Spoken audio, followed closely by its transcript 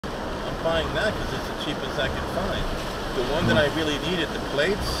buying that because it's the cheapest I could find. The one that I really needed, the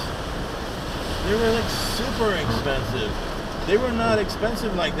plates, they were like super expensive. They were not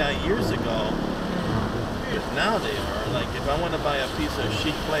expensive like that years ago, but now they are. Like if I want to buy a piece of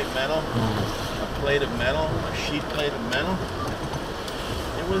sheet plate metal, a plate of metal, a sheet plate of metal,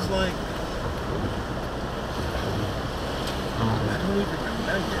 it was like, I don't even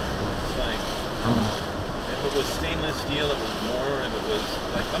remember. It's like, if it was stainless steel, it was more. If it was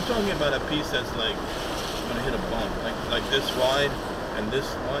like, I'm talking about a piece that's like gonna hit a bump, like this wide and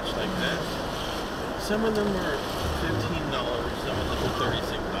this much, like that. Some of them were $15, some of them were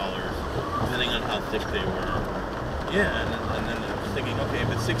 $36, depending on how thick they were. Yeah, and then I was thinking, okay, if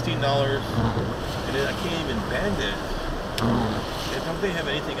it's $16, and then I can't even bend it. Don't they have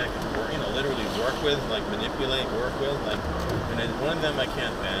anything I can work, literally work with, like manipulate, work with? Like, and then one of them I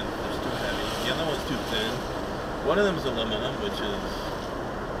can't bend; it's too heavy. The other one's too thin. One of them is aluminum, which is,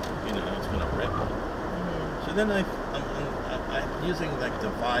 it's gonna rip. So then I'm using like the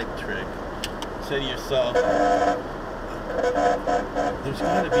vibe trick. Say to yourself, there's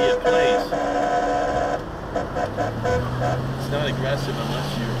got to be a place. It's not aggressive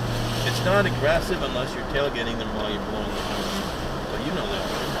unless you're. It's not aggressive unless you're tailgating them while you're blowing the horn. But you know that,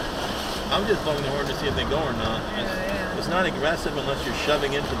 right? I'm just blowing the horn to see if they go or not. It's not aggressive unless you're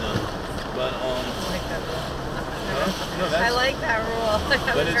shoving into them. But I like that rule. No, I like that rule.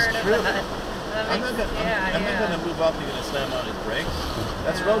 But it's true. I'm not gonna move up. You're gonna slam on his brakes.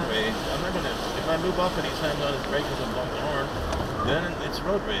 That's road rage. I'm not gonna. If I move up and he slams on his brakes and I'm blowing the horn, then it's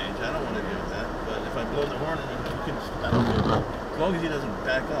road rage. I don't want to do that. But if I blow the horn, you can. I don't do it. As long as he doesn't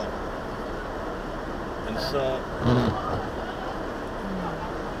back up. And so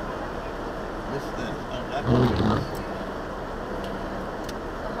this. The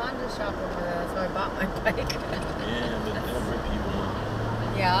Honda shop over there. That's where I bought my bike. Yeah, but they'll rip you off.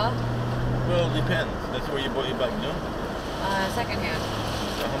 Yeah. Well, it depends. That's where you bought your bike, no? Secondhand.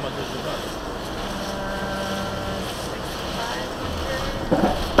 So how much was the bike? $6,500.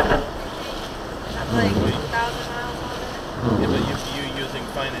 That's like 2,000 miles on it. Yeah, but you using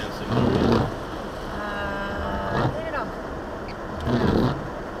financing. I paid it off.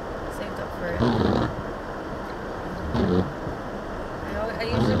 Saved up for it. I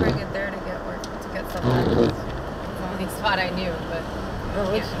usually bring it there to get stuff done. It's the only spot I knew, but. No,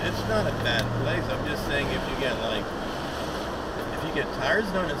 it's not a bad place. I'm just saying if you get tires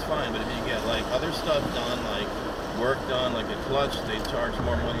done, it's fine. But if you get like other stuff done, like work done, like a clutch, they charge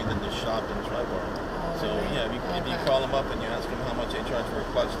more money than the shop and Tri-Bar. So yeah, if you call them up and you ask them how much they charge for a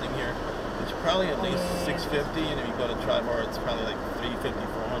clutch thing here, it's probably at least $650, and if you go to Tri-Bar, it's probably like $350,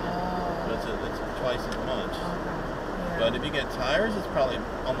 $400. So it's twice as much. But if you get tires, it's probably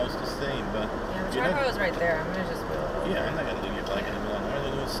almost the same. But the Tri-Bar was right there. I'm gonna just. Yeah, I'm not gonna leave your bike in the middle of nowhere.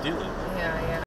 They're gonna steal it. Yeah.